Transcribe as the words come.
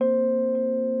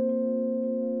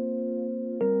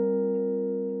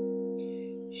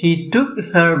He took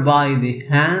her by the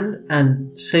hand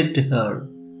and said to her,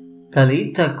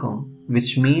 Talitha cum,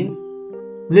 which means,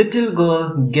 Little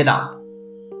girl, get up.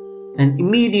 And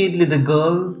immediately the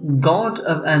girl got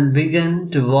up and began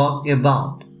to walk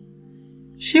about.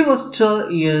 She was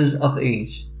 12 years of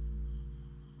age.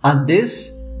 At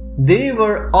this, they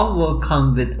were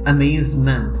overcome with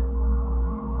amazement.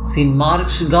 See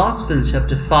Mark's Gospel,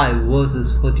 chapter 5,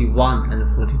 verses 41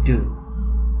 and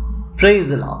 42. Praise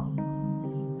the Lord.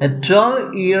 A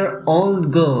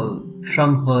 12-year-old girl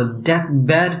from her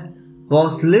deathbed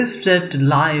was lifted to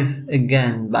life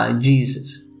again by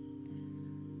Jesus.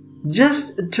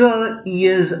 Just 12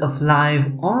 years of life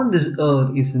on this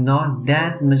earth is not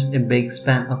that much a big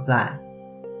span of life.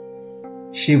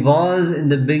 She was in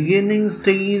the beginning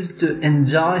stage to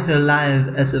enjoy her life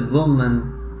as a woman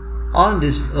on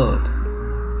this earth.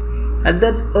 At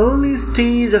that early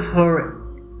stage of her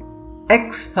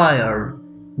expiry,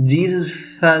 Jesus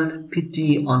felt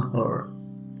pity on her.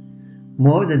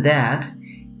 More than that,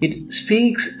 it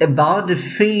speaks about the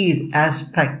faith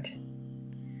aspect.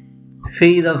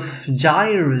 Faith of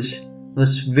Jairus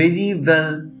was very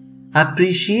well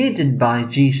appreciated by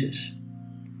Jesus.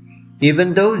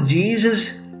 Even though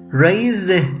Jesus raised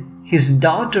his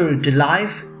daughter to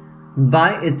life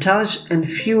by a touch and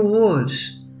few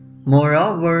words,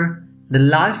 moreover, the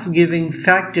life-giving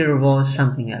factor was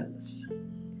something else.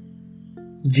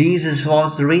 Jesus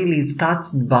was really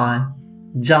touched by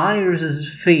Jairus'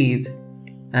 faith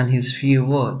and his few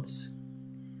words.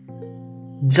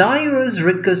 Jairus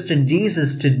requested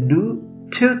Jesus to do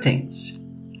two things.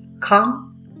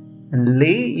 Come and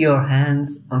lay your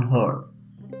hands on her.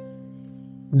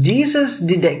 Jesus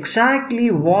did exactly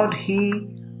what he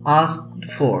asked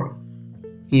for.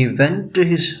 He went to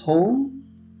his home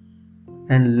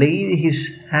and laid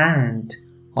his hand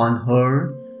on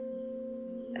her.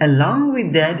 Along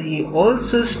with that, he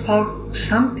also spoke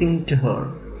something to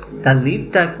her.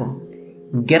 Talitha cum,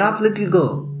 get up, little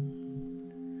girl.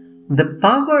 The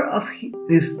power of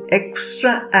this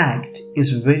extra act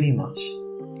is very much.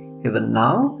 Even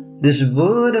now, this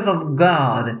word of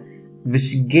God,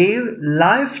 which gave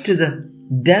life to the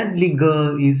deadly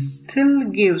girl, still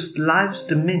gives lives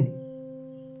to many.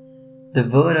 The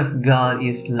word of God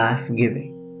is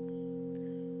life-giving.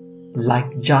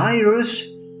 Like Jairus,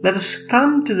 let us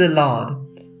come to the Lord,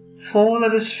 fall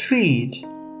at His feet,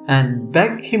 and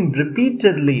beg Him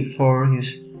repeatedly for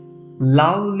His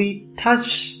lovely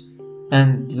touch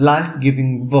and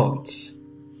life-giving words.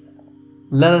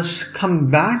 Let us come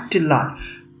back to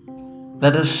life.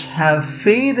 Let us have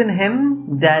faith in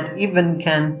Him that even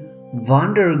can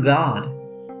wonder God.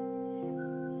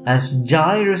 As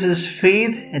Jairus'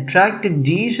 faith attracted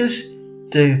Jesus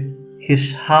to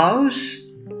his house,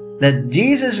 let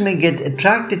Jesus may get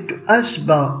attracted to us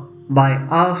by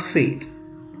our faith.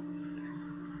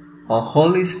 O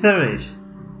Holy Spirit,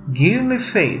 give me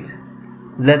faith.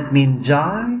 Let me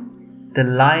enjoy the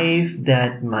life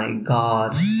that my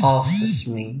God offers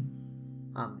me.